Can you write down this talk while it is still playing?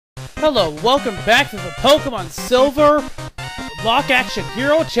Hello, welcome back to the Pokemon Silver Locke Action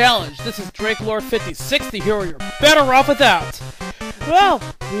Hero Challenge. This is DrakeLord56, the hero you're better off without. Well,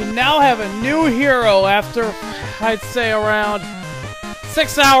 we now have a new hero after, I'd say, around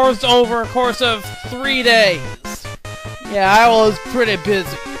 6 hours over a course of 3 days. Yeah, I was pretty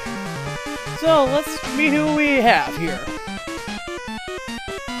busy. So, let's meet who we have here.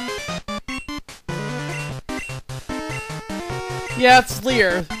 Yeah, it's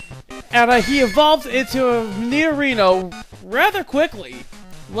Lear. And he evolved into a Nidorino rather quickly.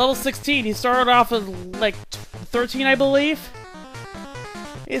 Level 16, he started off at like 13, I believe.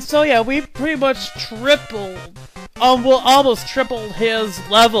 And so yeah, we pretty much tripled, well, almost tripled his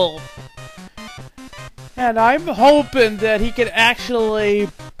level. And I'm hoping that he can actually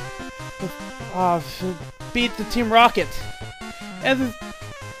beat the Team Rocket. And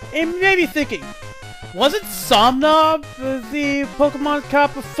it made me thinking, wasn't Somnob the Pokemon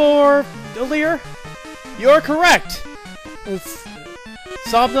caught before Lear? You're correct!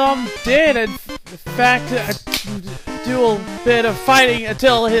 Somnob did, in fact, do a bit of fighting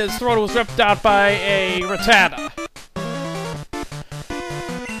until his throat was ripped out by a Rattata.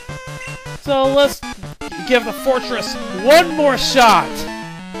 So let's give the fortress one more shot!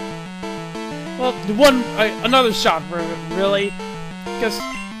 Well, another shot, really. Because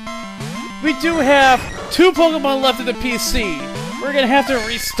we do have 2 Pokemon left in the PC. We're gonna have to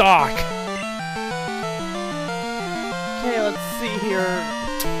restock. Okay, let's see here.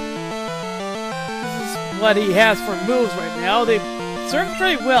 This is what he has for moves right now. They serve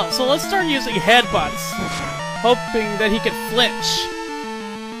pretty well, so let's start using headbutts, hoping that he can flinch.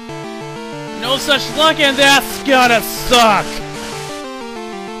 No such luck, and that's gonna suck!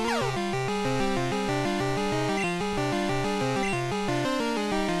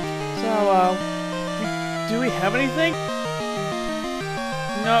 So, do we have anything?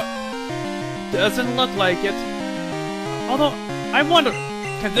 No, doesn't look like it. Although, I wonder,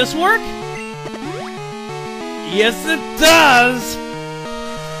 can this work? Yes, it does!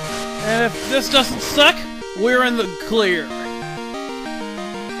 And if this doesn't suck, we're in the clear.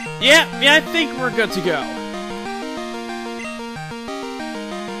 Yeah, I think we're good to go.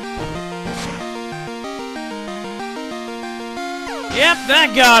 Yep,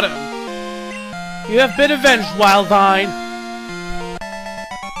 that got him. You have been avenged, Wildvine.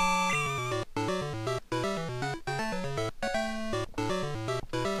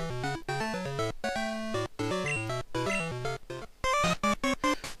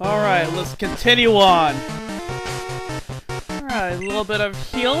 Alright, let's continue on. Alright, a little bit of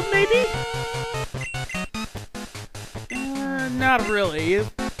heal, maybe? Not really.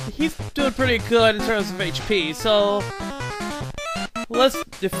 He's doing pretty good in terms of HP, so let's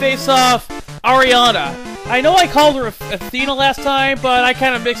face off Ariana. I know I called her Athena last time, but I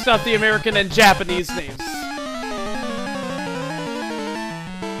kind of mixed up the American and Japanese names.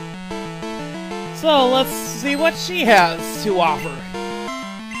 So, let's see what she has to offer.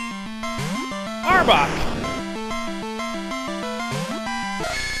 Arbok!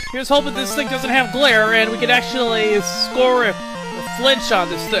 Here's hoping this thing doesn't have glare and we can actually score a flinch on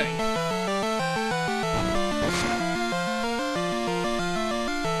this thing.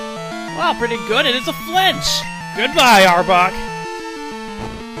 Wow, pretty good. It is a flinch! Goodbye, Arbok.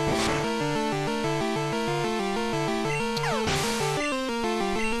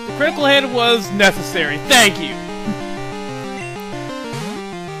 The critical hit was necessary. Thank you.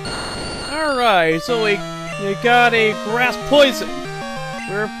 Alright, so we got a grass poison.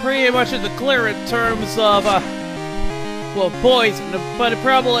 We're pretty much in the clear in terms of, well, poison, but it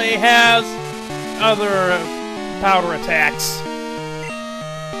probably has other powder attacks.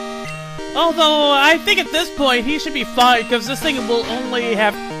 Although, I think at this point he should be fine, because this thing will only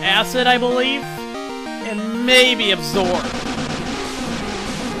have acid, I believe, and maybe absorb.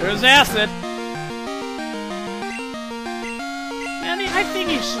 There's acid. And I think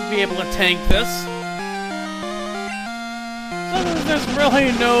he should be able to tank this. So there's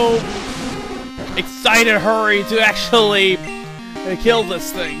really no excited hurry to actually kill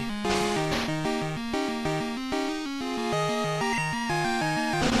this thing.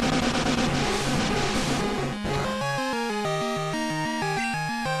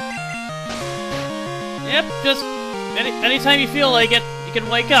 Yep, just anytime you feel like it, you can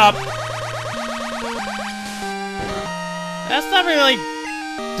wake up. That's not really...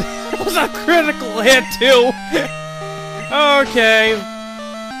 That was a critical hit, too! Okay.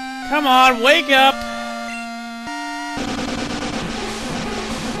 Come on, wake up!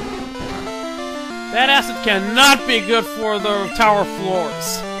 That acid cannot be good for the tower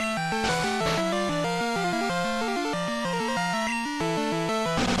floors.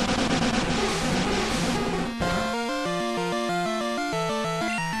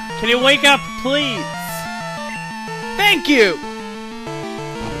 Can you wake up, please? Thank you!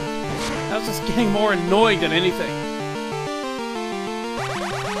 I was just getting more annoyed than anything.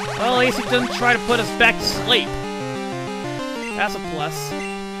 Well, at least he doesn't try to put us back to sleep. That's a plus.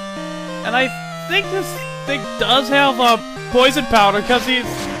 And I think this thing does have a poison powder, because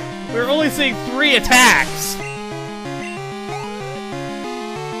we're only seeing 3 attacks.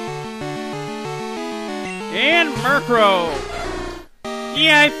 And Murkrow.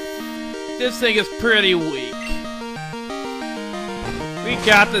 Yeah, this thing is pretty weak. We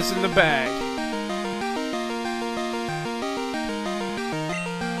got this in the bag.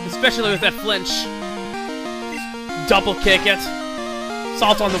 Especially with that flinch. Double kick it.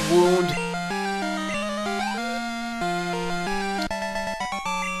 Salt on the wound.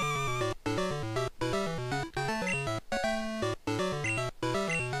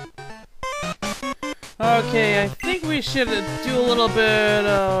 Okay, I think we should do a little bit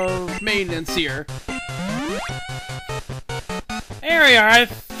of maintenance here. There we are, I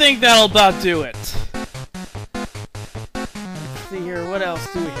think that'll about do it. Let's see here, what else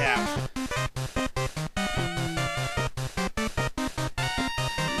do we have?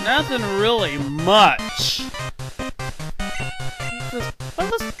 Nothing really much.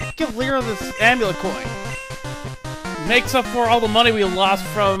 Let's give Lyra this amulet coin. Makes up for all the money we lost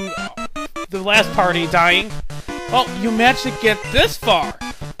from the last party dying. Well, you managed to get this far.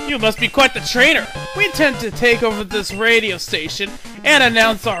 You must be quite the trainer. We intend to take over this radio station and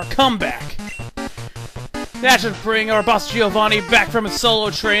announce our comeback. That should bring our boss Giovanni back from his solo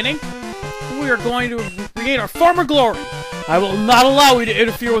training. We are going to regain our former glory. I will not allow you to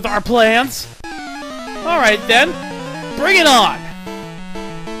interfere with our plans. Alright then, bring it on.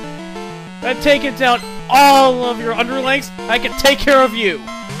 I've taken down all of your underlings. I can take care of you.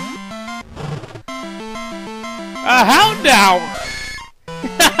 A Hound Hour!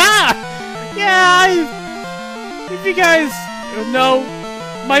 Yeah, if you guys know,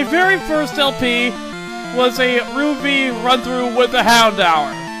 my very first LP was a Ruby run-through with the Hound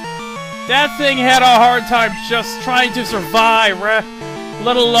Hour. That thing had a hard time just trying to survive,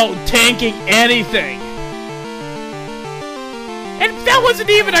 let alone tanking anything. And that wasn't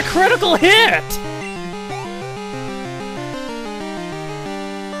even a critical hit!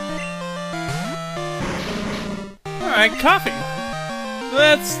 Alright, coffee.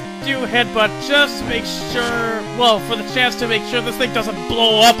 Let's do headbutt just to make sure, well, for the chance to make sure this thing doesn't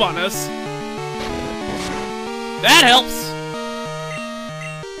blow up on us. That helps.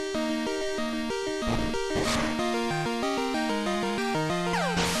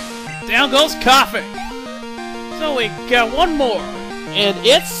 Down goes coffee. So we got one more, and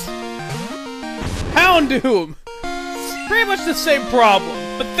it's Houndoom. It's pretty much the same problem,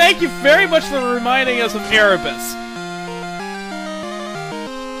 but thank you very much for reminding us of Erebus.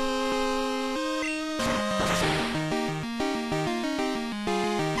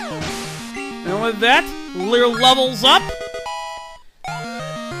 And with that, Lear levels up.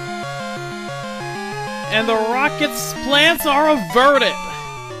 And the rocket's plans are averted.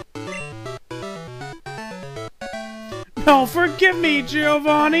 No, forgive me,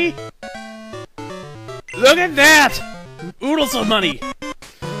 Giovanni. Look at that! Oodles of money.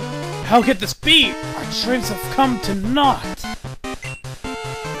 How could this be? Our dreams have come to naught.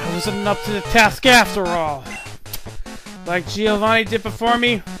 I wasn't up to the task after all. Like Giovanni did before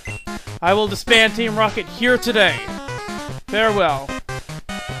me, I will disband Team Rocket here today. Farewell.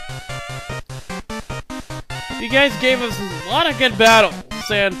 You guys gave us a lot of good battles,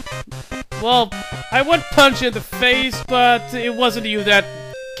 and, well, I would punch you in the face, but it wasn't you that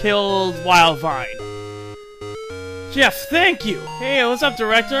killed Wildvine. Jeff, thank you! Hey, what's up,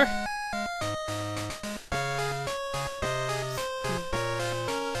 Director?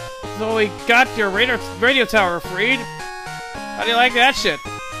 So we got your radio tower freed. How do you like that shit?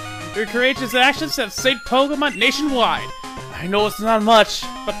 Your courageous actions have saved Pokemon nationwide. I know it's not much,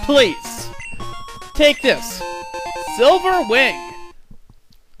 but please, take this. Silver Wing.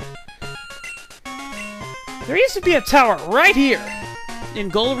 There used to be a tower right here, in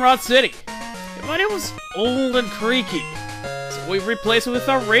Goldenrod City, but it was old and creaky, so we replaced it with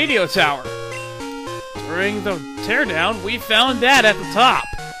a radio tower. During the teardown, we found that at the top.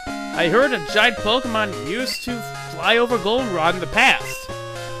 I heard a giant Pokemon used to fly over Goldenrod in the past.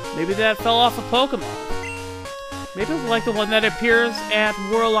 Maybe that fell off a Pokemon. Maybe it's like the one that appears at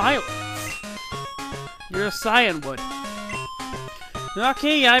Whirl Islands. You're a Cyanwood.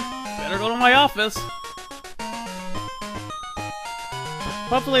 Okay, I better go to my office.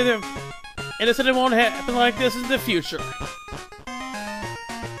 Hopefully the incident won't happen like this in the future.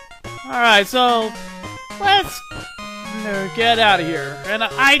 Alright, so let's No, get out of here. And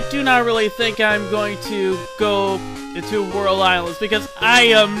I do not really think I'm going to go into World Islands because I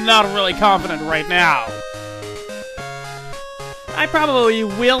am not really confident right now. I probably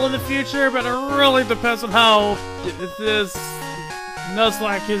will in the future, but it really depends on how this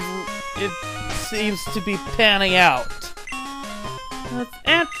Nuzlocke it seems to be panning out.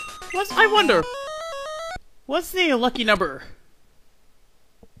 And I wonder, what's the lucky number?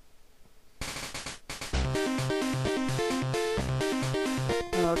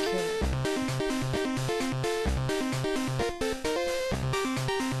 Okay.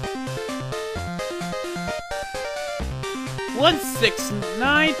 One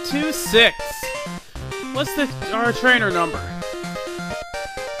 16926. What's our trainer number?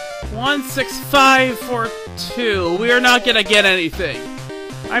 16542. We are not gonna get anything.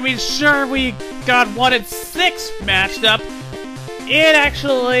 I mean, sure, we got 1 and 6 matched up. It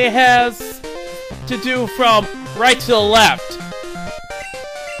actually has to do from right to left.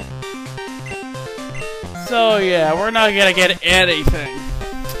 So yeah, we're not gonna get anything.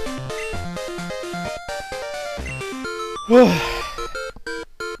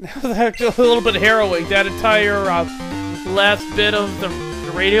 That was actually a little bit harrowing, that entire last bit of the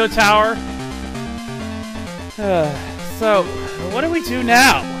radio tower. So, what do we do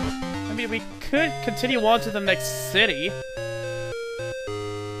now? I mean, we could continue on to the next city.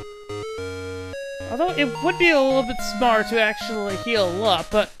 Although it would be a little bit smart to actually heal up,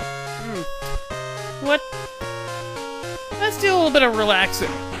 but... What? Let's do a little bit of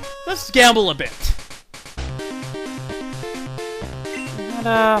relaxing. Let's gamble a bit.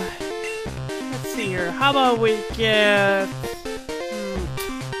 And, let's see here. How about we get...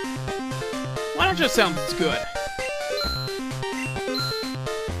 Why don't you sound good?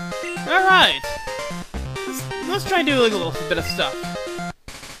 Alright! Let's try and do like, a little bit of stuff.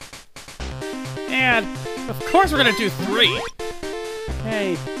 And, of course we're gonna do 3.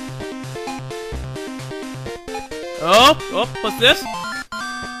 Hey. Oh, what's this?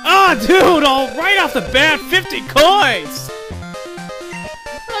 Ah, dude! All right off the bat, 50 coins!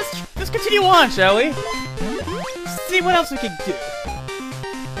 Let's continue on, shall we? See what else we can do.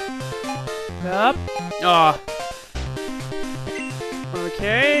 Up. Aw.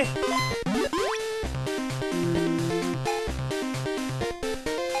 Okay.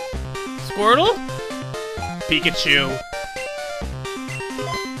 Squirtle? Pikachu.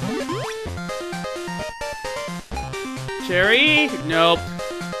 Cherry? Nope.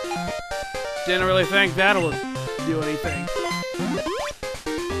 Didn't really think that'll do anything.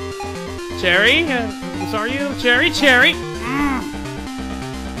 Cherry? Are you? Cherry?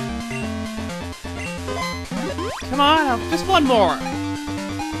 Come on, just one more.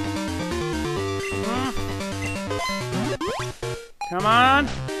 Come on.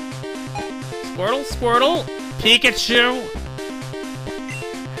 Squirtle. Pikachu.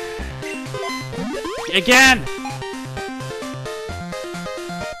 Again.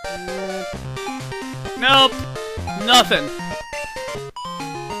 Nope. Nothing.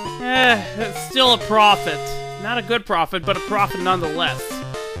 It's still a profit. Not a good profit, but a profit nonetheless.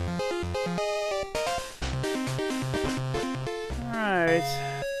 Alright.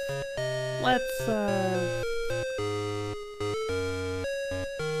 Let's,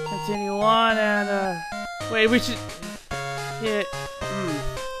 continue on and, wait, we should...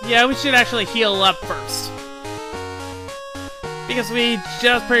 Yeah, we should actually heal up first. Because we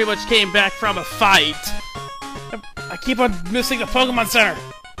just pretty much came back from a fight. I keep on missing the Pokemon Center.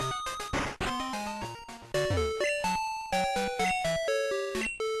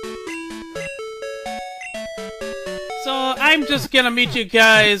 So I'm just gonna meet you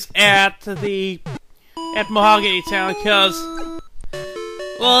guys at Mahogany Town, cause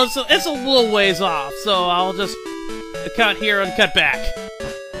well, it's a little ways off. So I'll just cut here and cut back.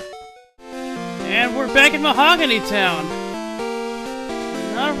 And we're back in Mahogany Town.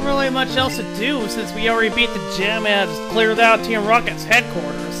 Not really much else to do since we already beat the gym and cleared out Team Rocket's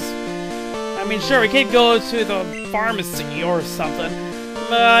headquarters. I mean, sure, we could go to the pharmacy or something,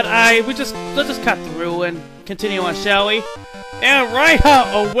 but let's just cut through and continue on, shall we? And right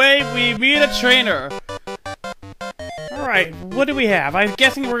away, we meet a trainer. Alright, what do we have? I'm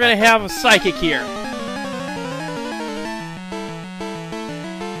guessing we're gonna have a psychic here.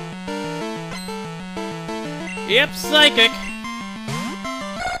 Yep, psychic.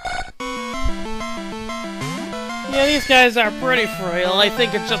 Yeah, these guys are pretty frail. I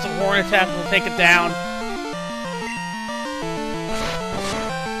think it's just a horn attack will take it down.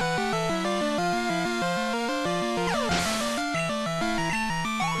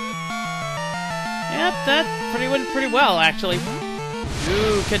 Yep, that went pretty well, actually.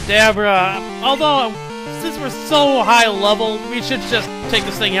 Ooh, Kadabra. Although, since we're so high level, we should just take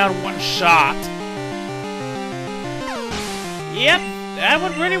this thing out in one shot. Yep, that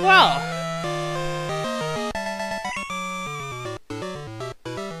went pretty well.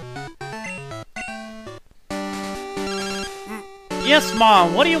 Yes,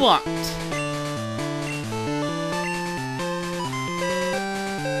 Mom, what do you want?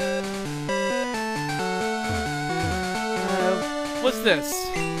 What's this?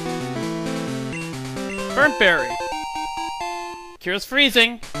 Burnt berry. Cures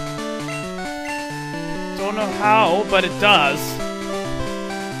freezing. Don't know how, but it does.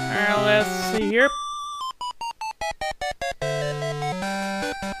 Alright, let's see here.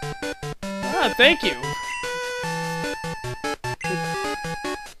 Ah, thank you.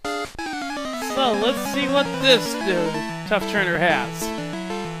 So, let's see what this tough trainer has.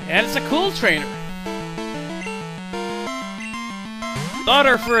 And it's a cool trainer.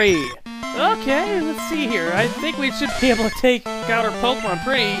 Butterfree! Okay, let's see here. I think we should be able to take out our Pokemon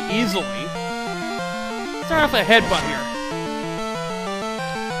pretty easily. Start off a headbutt here.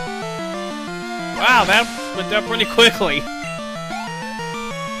 Wow, that went down pretty quickly.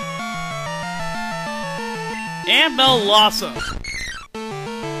 And Melissa.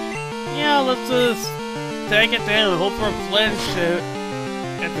 Yeah, let's just take it down and hope for a flinch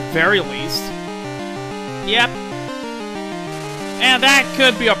at the very least. Yep. And that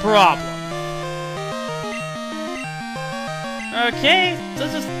could be a problem. Okay,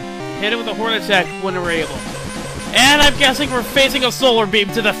 let's just hit it with a Horn Attack when we're able. And I'm guessing we're facing a Solar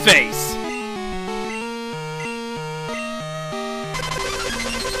Beam to the face.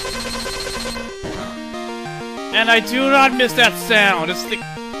 And I do not miss that sound. It's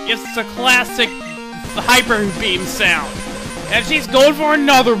the classic Hyper Beam sound. And she's going for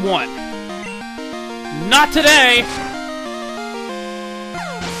another one. Not today.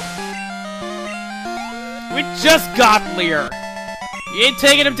 We just got Lear. You ain't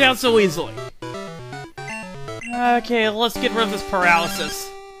taking him down so easily. Okay, let's get rid of this paralysis.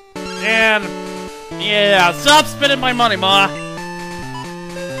 And yeah, stop spending my money, Ma.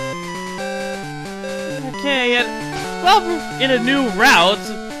 Okay, and well, in a new route,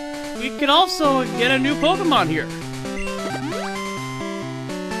 we can also get a new Pokemon here.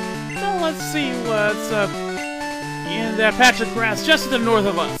 So let's see what's in that patch of grass just to the north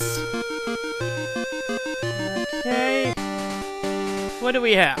of us. Okay, what do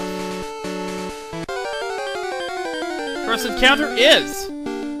we have? First encounter is...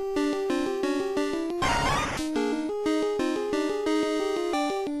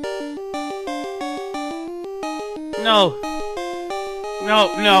 No.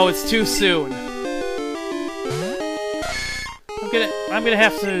 No, it's too soon. I'm gonna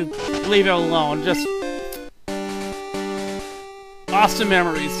have to leave it alone. Just awesome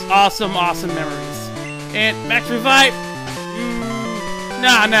memories. Awesome memories. And Max Revive?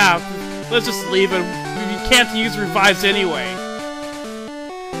 Nah. Let's just leave it. You can't use revives anyway.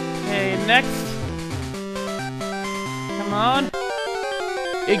 Okay, next. Come on.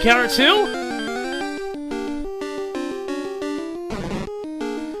 Encounter 2?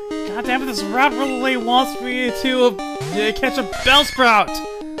 God damn it, this route really wants me to catch a Bellsprout!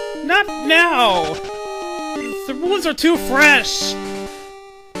 Not now! The wounds are too fresh!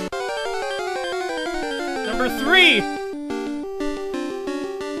 Number 3!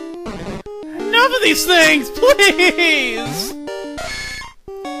 Enough of these things, please!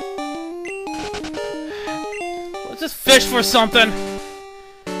 Let's just fish for something.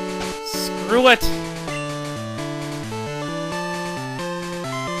 Screw it.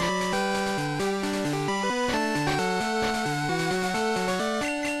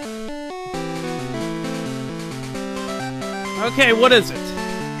 Okay, what is it?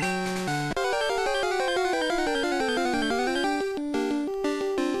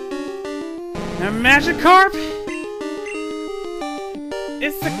 A Magikarp?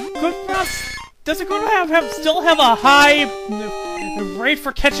 Is the Goodmouse... Does the Goodmouse still have a high rate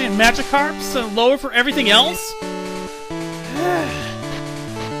for catching Magikarps and lower for everything else?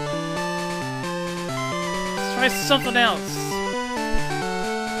 Let's try something else.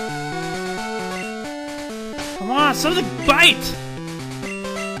 Come on, something bite!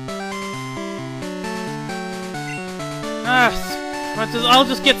 I'll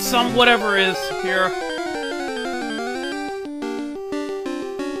just get some whatever is here.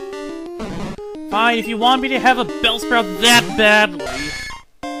 Fine, if you want me to have a Bellsprout that badly.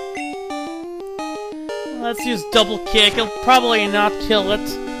 Let's use double kick. It'll probably not kill it.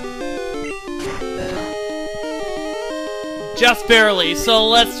 Just barely, so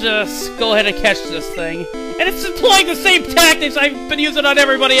let's just go ahead and catch this thing. And it's employing the same tactics I've been using on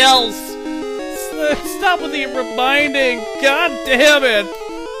everybody else! Stop with the reminding! God damn it!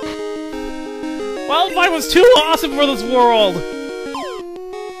 Wildfire was too awesome for this world!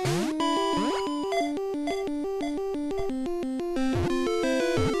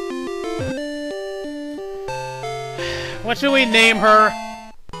 What should we name her?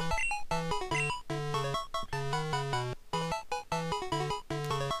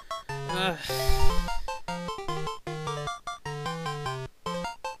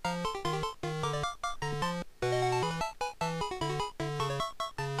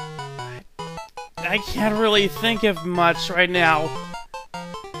 I can't really think of much right now.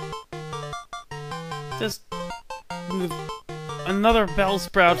 Just another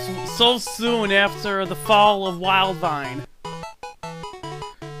Bellsprout so soon after the fall of Wildvine.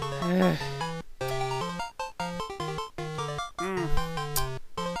 I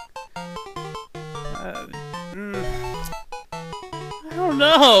don't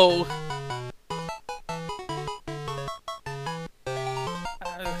know.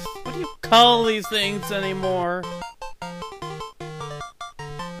 What do you call these things anymore?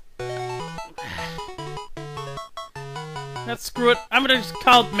 Let's screw it. I'm gonna just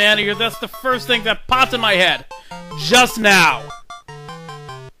call it Maneater. That's the first thing that popped in my head. Just now.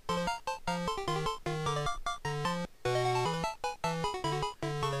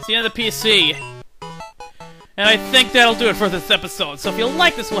 It's the end of the PC. And I think that'll do it for this episode. So if you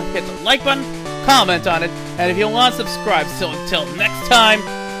like this one, hit the like button, comment on it, and if you want to subscribe. So until next time,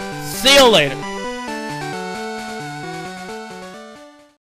 see you later.